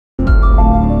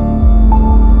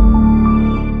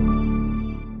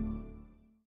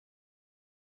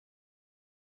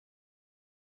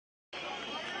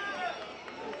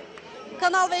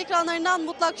ekranlarından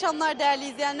mutlu akşamlar değerli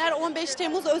izleyenler. 15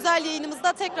 Temmuz özel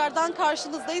yayınımızda tekrardan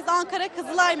karşınızdayız. Ankara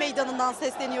Kızılay Meydanı'ndan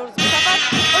sesleniyoruz bu sefer.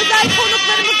 Özel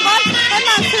konuklarımız var.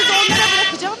 Hemen sözü onlara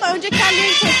bırakacağım ama önce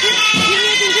kendilerini tanıtayım.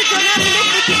 27. dönem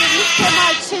milletvekillerimiz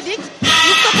Kemal Çelik,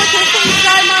 Mustafa Köse,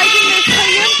 İbrahim Aydın ve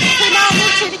Sayın Kanal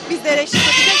Çelik bizlere eşlik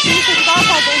edecek. Şimdi sözü daha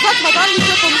fazla uzatmadan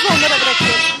mikrofonunuzu onlara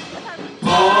bırakıyorum.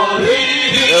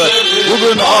 Evet,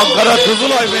 bugün Ankara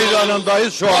Kızılay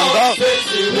Meydanı'ndayız şu anda.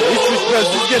 Hiç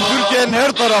şüphesiz ki Türkiye'nin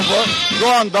her tarafı şu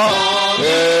anda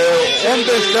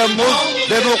 15 Temmuz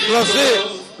demokrasi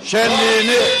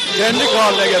şenliğini şenlik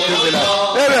haline getirdiler.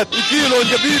 Evet, 2 yıl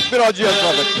önce büyük bir acı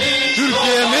yaşadık.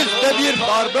 Türkiye'mizde bir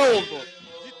darbe oldu.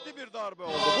 Ciddi bir darbe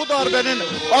oldu. Bu darbenin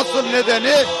asıl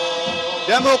nedeni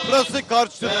demokrasi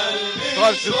karşıtı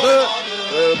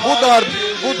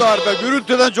bu darbe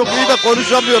gürültüden çok iyi de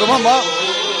konuşamıyorum ama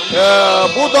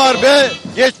bu darbe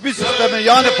geçmiş sistemi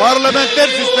yani parlamenter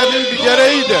sistemin bir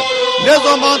gereğiydi. Ne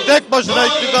zaman tek başına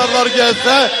iktidarlar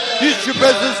gelse hiç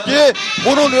şüphesiz ki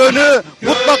bunun önü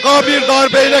mutlaka bir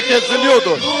darbeyle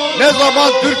kesiliyordu. Ne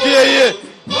zaman Türkiye'yi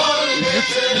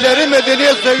ileri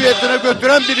medeniyet seviyesine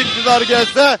götüren bir iktidar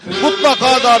gelse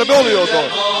mutlaka darbe oluyordu.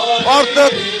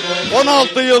 Artık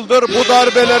 16 yıldır bu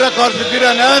darbelere karşı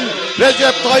direnen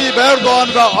Recep Tayyip Erdoğan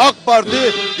ve AK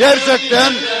Parti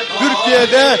gerçekten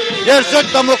Türkiye'de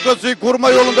gerçek demokrasiyi kurma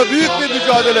yolunda büyük bir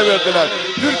mücadele verdiler.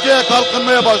 Türkiye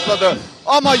kalkınmaya başladı.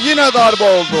 Ama yine darbe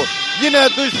oldu. Yine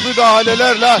dış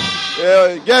müdahalelerle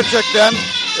gerçekten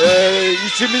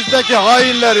içimizdeki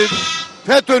hainlerin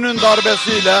FETÖ'nün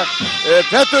darbesiyle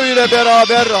FETÖ ile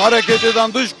beraber hareket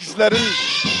eden dış güçlerin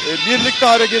birlikte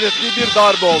hareket ettiği bir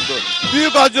darbe oldu.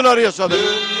 Büyük acılar yaşadık.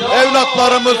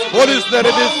 Evlatlarımız,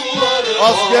 polislerimiz,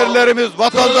 askerlerimiz,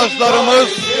 vatandaşlarımız,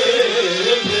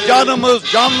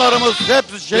 canlarımız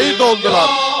hepsi şehit oldular.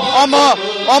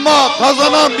 Ama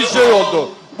kazanan bir şey oldu.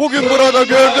 Bugün burada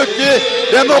gördük ki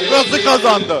demokrasi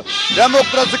kazandı.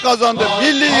 Demokrasi kazandı.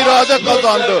 Milli irade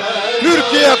kazandı.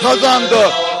 Türkiye kazandı.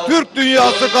 Türk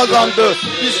dünyası kazandı.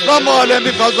 İslam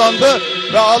alemi kazandı.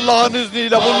 Ve Allah'ın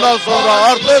izniyle bundan sonra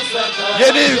artık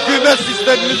yeni hükümet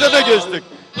sistemimize de geçtik.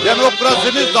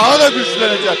 Demokrasimiz daha da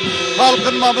güçlenecek.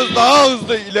 Kalkınmamız daha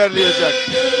hızlı ilerleyecek.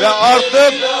 Ve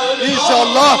artık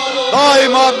inşallah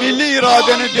daima milli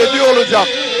iradenin dediği olacak.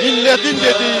 Milletin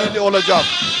dediği olacak.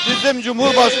 Bizim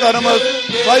Cumhurbaşkanımız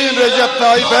Sayın Recep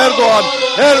Tayyip Erdoğan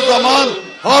her zaman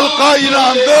halka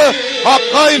inandı,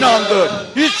 hakka inandı.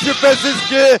 Hiç şüphesiz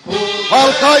ki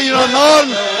halka inanan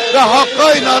ve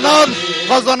hakka inanan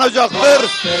kazanacaktır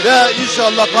ve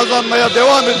inşallah kazanmaya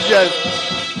devam edeceğiz.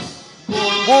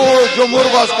 Bu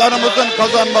Cumhurbaşkanımızın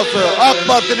kazanması, AK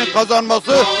Parti'nin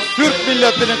kazanması, Türk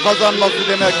milletinin kazanması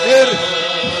demektir.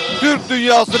 Türk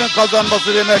dünyasının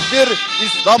kazanması demektir.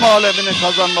 İslam aleminin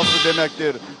kazanması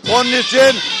demektir. Onun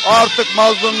için artık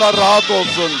mazlumlar rahat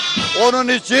olsun. Onun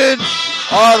için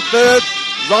artık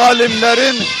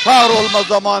zalimlerin kahrolma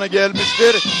zamanı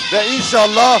gelmiştir. Ve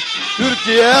inşallah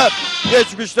Türkiye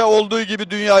geçmişte olduğu gibi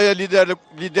dünyaya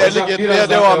liderlik etmeye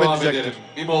devam edecektir.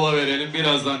 Bir mola verelim,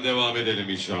 birazdan devam edelim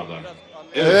inşallah.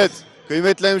 Evet,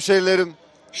 kıymetli hemşehrilerim.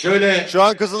 Şöyle şu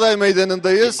an Kızılay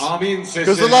Meydanı'ndayız. Amin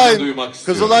seslerinizi duymak istiyoruz.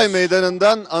 Kızılay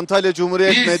Meydanı'ndan Antalya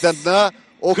Cumhuriyet Biz Meydanı'na,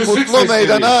 o kısık kutlu sesliyiz.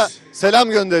 meydana selam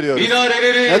gönderiyoruz.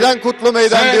 Minareleri Neden kutlu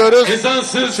meydan diyoruz?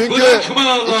 Çünkü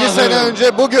 2 sene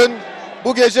önce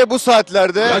bu gece bu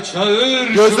saatlerde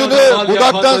gözünü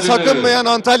budaktan sakınmayan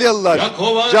Antalyalılar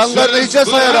canlarını hiçe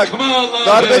sayarak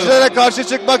darbecilere karşı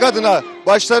çıkmak adına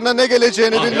başlarına ne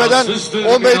geleceğini bilmeden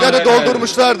o meydanı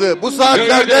doldurmuşlardı. Bu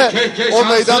saatlerde o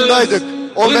meydandaydık.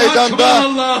 O meydanda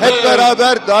hep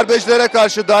beraber darbecilere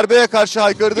karşı, darbeye karşı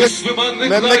haykırdık.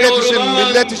 Memleket için,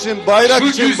 millet için, bayrak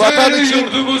için, vatan için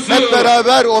hep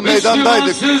beraber o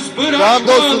meydandaydık.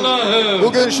 Hamdolsun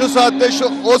bugün şu saatte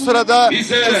şu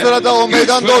sırada o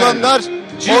meydanda olanlar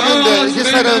o gün de 2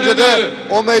 sene önce de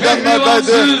o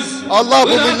meydanlardaydı. Allah bu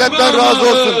milletten razı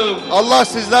olsun. Allah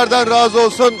sizlerden razı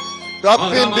olsun.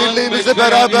 Rabbim birliğimizi,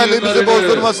 beraberliğimizi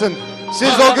bozdurmasın. Siz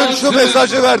o gün şu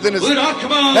mesajı verdiniz.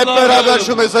 Hep beraber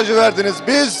şu mesajı verdiniz.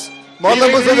 Biz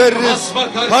malımızı veririz,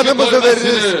 kanımızı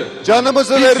veririz,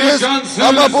 canımızı veririz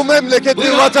ama bu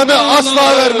memleketi, vatanı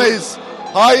asla vermeyiz.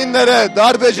 Hainlere,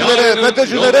 darbecilere,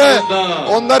 FETÖ'cülere,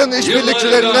 onların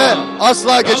işbirlikçilerine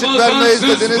asla geçit vermeyiz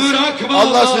dediniz.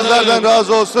 Allah sizlerden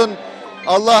razı olsun.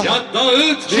 Allah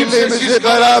birliğimizi,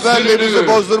 beraberliğimizi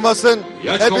bozdurmasın.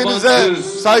 Hepinize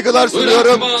saygılar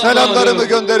sunuyorum, selamlarımı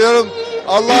gönderiyorum.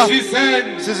 Allah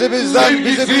sizi bizden,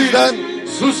 bizi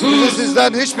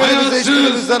sizden,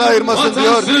 hiçbirimizden ayırmasın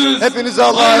diyor. Hepinize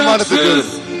Allah'a emanet ediyorum.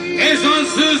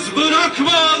 Ezansız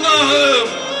bırakma Allah'ım.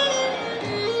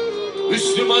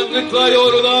 Müslümanlıkla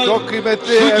yoğrulan Çok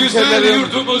kıymetli şu güzel hemşehrilerim,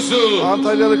 yurdumuzu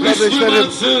Antalyalı kardeşlerim,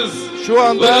 Müslümansız şu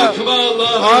anda bırakma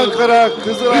Allah'ım. Ankara,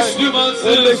 Kızılay, Müslümansız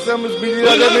 15 Temmuz Milli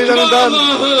İrade bırakma Meydanı'ndan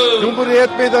Allah'ım. Cumhuriyet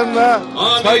Meydanı'na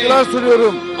Amin. saygılar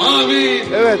sunuyorum. Amin.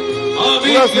 Evet,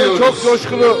 Amin burası diyoruz. çok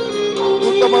coşkulu.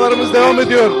 Kutlamalarımız devam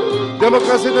ediyor.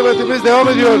 Demokrasi nöbetimiz devam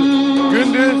ediyor.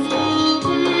 Gündüz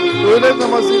öğle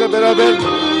namazıyla beraber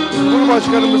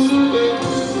Cumhurbaşkanımız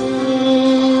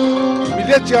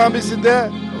Millet Camisi'nde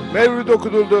mevlid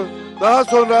okuduldu. Daha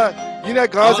sonra yine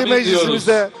Gazi Amin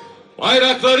Meclisimizde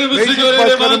Bayraklarımızı Meclis görelim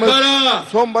Başkanımız, Ankara.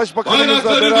 son başbakanımızla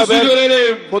Bayraklarımızı beraber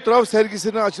görelim. fotoğraf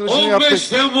sergisinin açılışını 15 yaptık.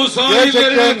 Temmuz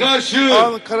hainlerine karşı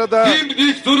Ankara'da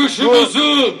dimdik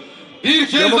duruşumuzu bir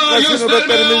kez daha demokrasi göstermeye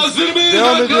nöbetlerimiz hazır mıyız devam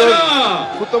Ankara? ediyor.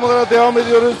 Kutlamalara devam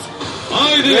ediyoruz.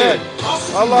 Haydi. Ve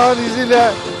Allah'ın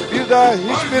izniyle bir daha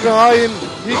hiçbir hain,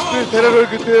 hiçbir terör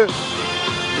örgütü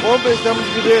 15 Temmuz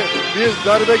gibi bir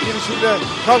darbe girişiminde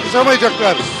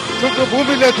kalkışamayacaklar. Çünkü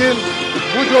bu milletin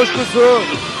bu coşkusu,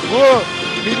 bu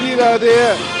milli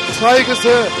iradeye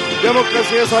saygısı,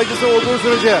 demokrasiye saygısı olduğu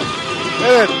sürece,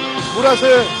 evet,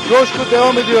 burası coşku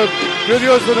devam ediyor.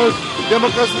 Görüyorsunuz,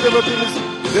 demokrasi nöbetimiz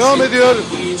devam ediyor.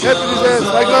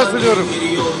 Hepinize saygılar sunuyorum.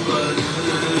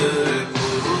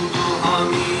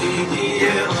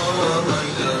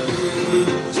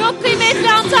 Çok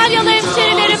kıymetli Antalyalı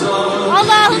hemşerilerim,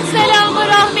 Allah'ın selamı,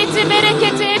 rahmeti,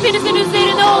 bereketi hepinizin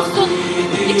üzerine olsun.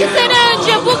 2 sene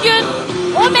önce bugün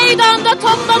o meydanda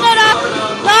toplanarak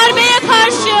darbeye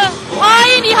karşı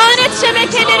hain ihanet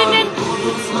şebekelerinin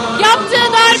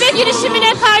yaptığı darbe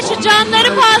girişimine karşı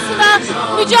canları pahasına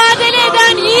mücadele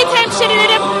eden yiğit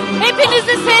hemşerilerim,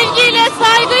 hepinizi sevgiyle,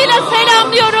 saygıyla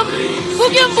selamlıyorum.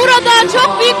 Bugün burada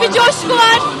çok büyük bir coşku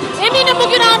var. Eminim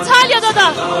bugün Antalya'da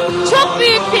da çok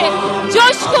büyük bir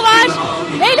coşku var.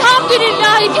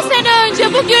 Elhamdülillah 2 sene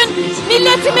önce bugün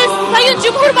milletimiz Sayın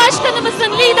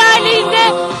Cumhurbaşkanımızın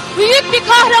liderliğinde büyük bir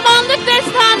kahramanlık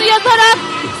destanı yazarak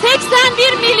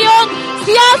 81 milyon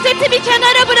siyaseti bir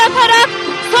kenara bırakarak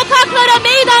sokaklara,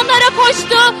 meydanlara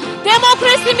koştu.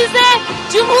 Demokrasimize,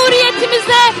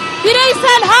 cumhuriyetimize,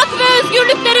 bireysel hak ve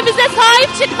özgürlüklerimize sahip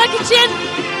çıkmak için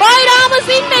bayrağımız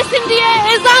inmesin diye,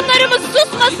 ezanlarımız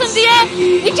susmasın diye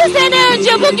 2 sene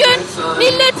önce bugün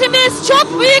milletimiz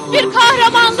çok büyük bir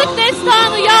kahramanlık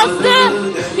destanı yazdı.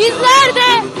 Bizler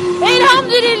de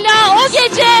elhamdülillah o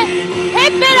gece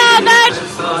hep beraber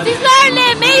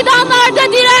sizlerle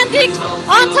meydanlarda direndik.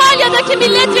 Antalya'daki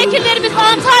milletvekillerimiz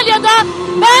Antalya'da,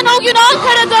 ben o gün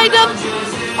Ankara'daydım.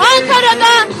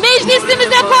 Ankara'da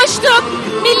meclisimize koştuk.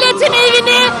 Milletin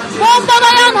evini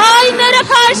bombalayan hainlere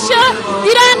karşı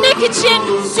direnmek için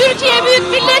Türkiye Büyük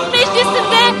Millet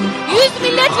Meclisi'nde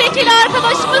 100 milletvekili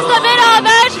arkadaşımızla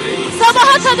beraber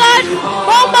sabaha kadar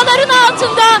bombaların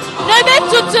altında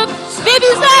nöbet tuttuk. Ve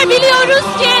bizler biliyoruz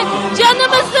ki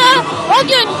canımızı, o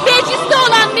gün mecliste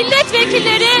olan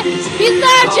milletvekilleri,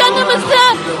 bizler canımızı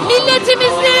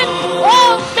milletimizin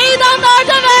o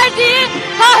meydanlarda verdiği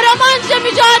kahramanca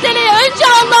mücadeleye önce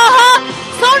Allah'a,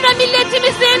 sonra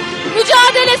milletimizin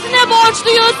mücadelesine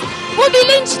borçluyuz. Bu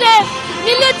bilinçle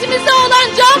milletimize olan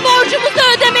can borcumuzu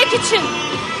ödemek için,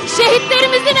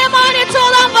 şehitlerimizin emaneti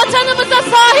olan vatanımıza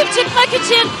sahip çıkmak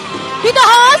için, bir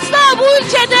daha asla bu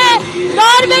ülkede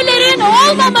darbelerin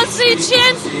olmaması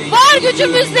için var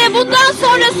gücümüzle bundan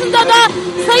sonrasında da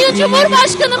Sayın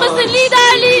Cumhurbaşkanımızın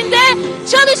liderliğinde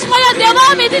çalışmaya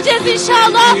devam edeceğiz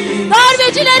inşallah.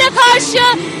 Darbecilere karşı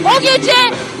o gece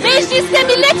mecliste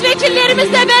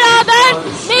milletvekillerimizle beraber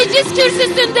meclis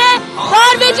kürsüsünde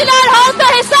darbeciler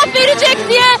halka hesap verecek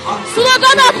diye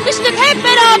slogan atmıştık hep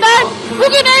beraber.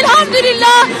 Bugün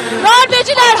elhamdülillah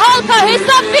darbeciler halka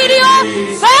hesap veriyor,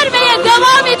 vermeye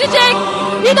devam edecek.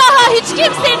 Bir daha hiç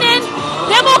kimsenin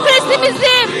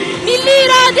demokrasimizi, milli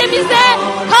irademize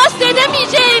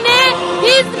kastedemeyeceğini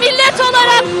biz millet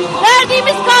olarak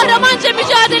verdiğimiz kahramanca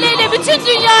mücadeleyle bütün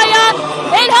dünyaya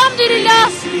elhamdülillah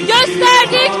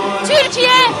gösterdik.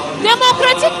 Türkiye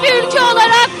demokratik bir ülke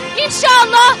olarak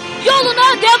inşallah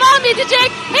yoluna devam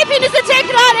edecek. Hepinizi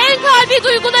tekrar en kalbi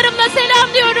duygularımla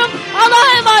selamlıyorum.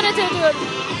 Allah'a emanet ediyorum.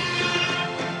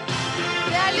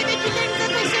 Değerli vekillerimize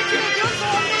teşekkür ediyoruz.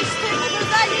 15 Temmuz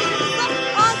özel yayınımızda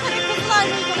Ankara Kızılay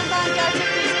Meydanı'ndan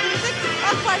gerçekleştirdik.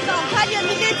 AK Parti Antalya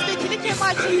Milletvekili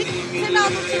Kemal Çelik, Sena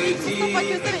Nur Çelik, Mustafa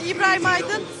Köse ve İbrahim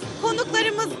Aydın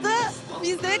konuklarımızdı.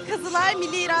 Biz de Kızılay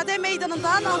Milli İrade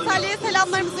Meydanı'ndan Antalya'ya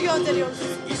selamlarımızı gönderiyoruz.